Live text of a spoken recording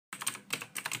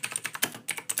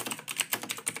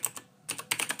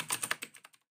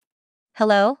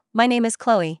Hello, my name is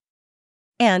Chloe.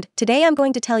 And today I'm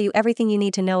going to tell you everything you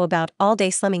need to know about all-day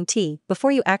slimming tea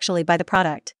before you actually buy the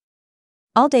product.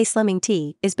 All-day slimming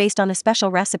tea is based on a special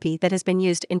recipe that has been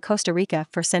used in Costa Rica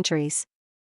for centuries.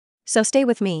 So stay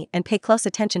with me and pay close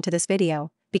attention to this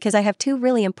video, because I have two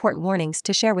really important warnings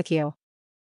to share with you.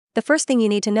 The first thing you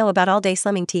need to know about all-day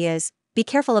slimming tea is, be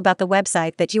careful about the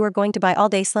website that you are going to buy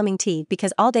all-day slimming tea,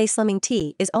 because all-day slimming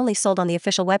tea is only sold on the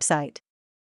official website.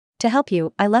 To help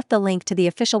you, I left the link to the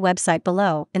official website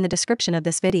below in the description of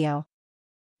this video.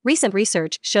 Recent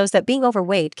research shows that being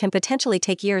overweight can potentially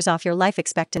take years off your life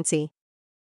expectancy.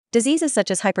 Diseases such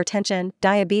as hypertension,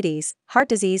 diabetes, heart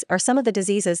disease are some of the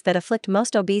diseases that afflict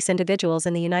most obese individuals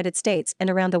in the United States and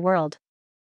around the world.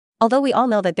 Although we all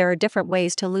know that there are different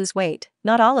ways to lose weight,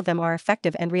 not all of them are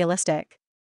effective and realistic.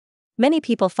 Many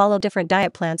people follow different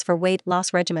diet plans for weight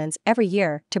loss regimens every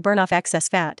year to burn off excess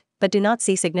fat, but do not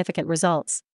see significant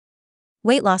results.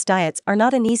 Weight loss diets are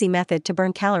not an easy method to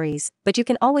burn calories, but you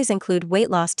can always include weight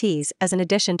loss teas as an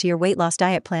addition to your weight loss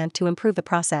diet plan to improve the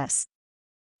process.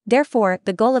 Therefore,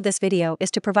 the goal of this video is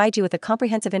to provide you with a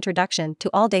comprehensive introduction to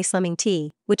all-day slimming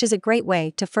tea, which is a great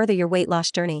way to further your weight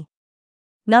loss journey.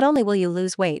 Not only will you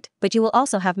lose weight, but you will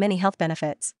also have many health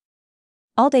benefits.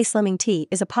 All-day slimming tea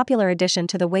is a popular addition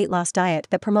to the weight loss diet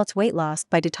that promotes weight loss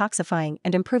by detoxifying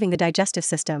and improving the digestive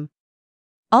system.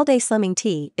 All-day slimming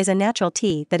tea is a natural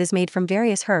tea that is made from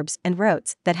various herbs and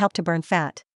roots that help to burn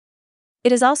fat.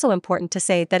 It is also important to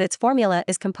say that its formula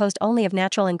is composed only of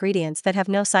natural ingredients that have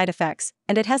no side effects,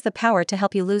 and it has the power to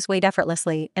help you lose weight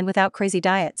effortlessly and without crazy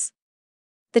diets.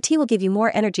 The tea will give you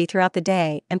more energy throughout the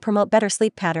day and promote better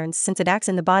sleep patterns since it acts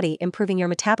in the body, improving your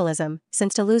metabolism,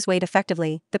 since to lose weight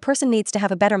effectively, the person needs to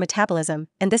have a better metabolism,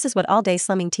 and this is what all-day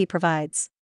slimming tea provides.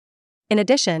 In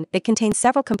addition, it contains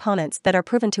several components that are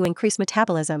proven to increase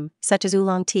metabolism, such as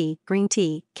oolong tea, green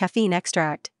tea, caffeine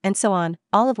extract, and so on,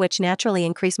 all of which naturally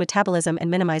increase metabolism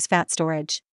and minimize fat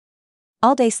storage.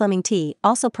 All-day slimming tea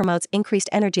also promotes increased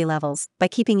energy levels by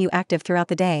keeping you active throughout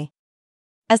the day.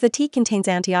 As the tea contains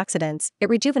antioxidants, it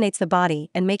rejuvenates the body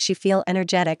and makes you feel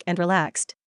energetic and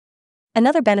relaxed.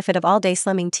 Another benefit of all-day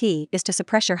slimming tea is to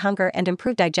suppress your hunger and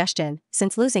improve digestion,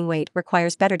 since losing weight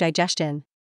requires better digestion.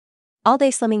 All-day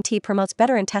slimming tea promotes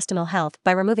better intestinal health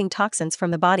by removing toxins from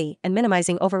the body and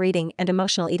minimizing overeating and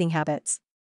emotional eating habits.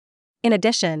 In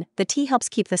addition, the tea helps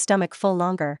keep the stomach full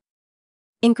longer.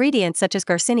 Ingredients such as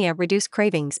garcinia reduce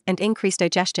cravings and increase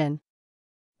digestion.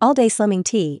 All-day slimming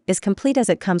tea is complete as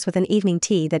it comes with an evening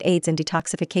tea that aids in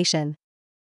detoxification.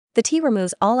 The tea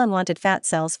removes all unwanted fat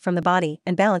cells from the body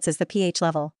and balances the pH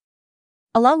level.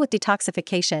 Along with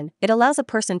detoxification, it allows a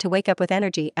person to wake up with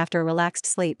energy after a relaxed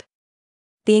sleep.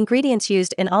 The ingredients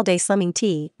used in all-day slimming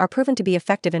tea are proven to be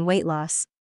effective in weight loss.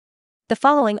 The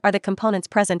following are the components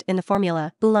present in the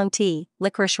formula: oolong tea,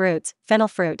 licorice roots, fennel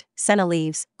fruit, senna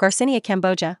leaves, garcinia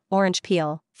cambogia, orange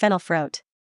peel, fennel fruit.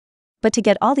 But to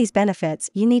get all these benefits,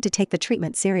 you need to take the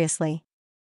treatment seriously.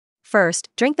 First,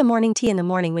 drink the morning tea in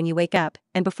the morning when you wake up,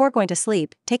 and before going to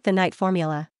sleep, take the night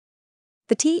formula.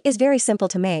 The tea is very simple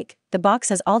to make, the box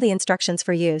has all the instructions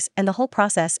for use, and the whole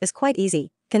process is quite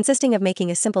easy, consisting of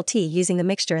making a simple tea using the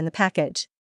mixture in the package.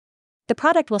 The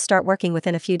product will start working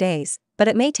within a few days, but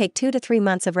it may take 2 to 3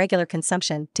 months of regular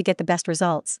consumption to get the best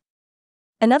results.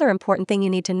 Another important thing you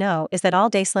need to know is that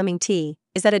all-day slimming tea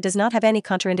is that it does not have any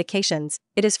contraindications,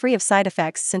 it is free of side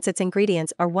effects since its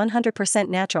ingredients are 100%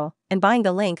 natural, and buying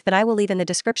the link that I will leave in the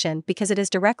description because it is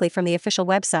directly from the official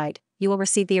website, you will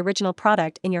receive the original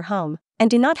product in your home, and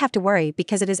do not have to worry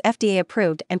because it is FDA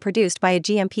approved and produced by a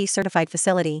GMP certified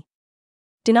facility.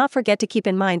 Do not forget to keep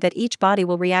in mind that each body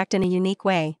will react in a unique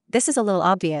way. This is a little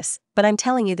obvious, but I'm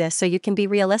telling you this so you can be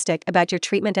realistic about your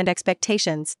treatment and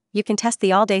expectations. You can test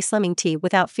the all-day slimming tea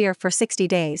without fear for 60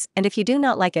 days, and if you do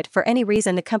not like it for any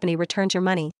reason, the company returns your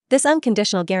money. This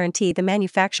unconditional guarantee the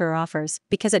manufacturer offers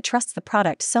because it trusts the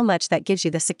product so much that gives you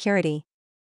the security.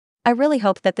 I really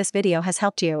hope that this video has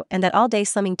helped you and that all-day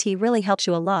slimming tea really helps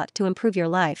you a lot to improve your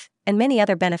life, and many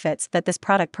other benefits that this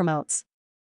product promotes.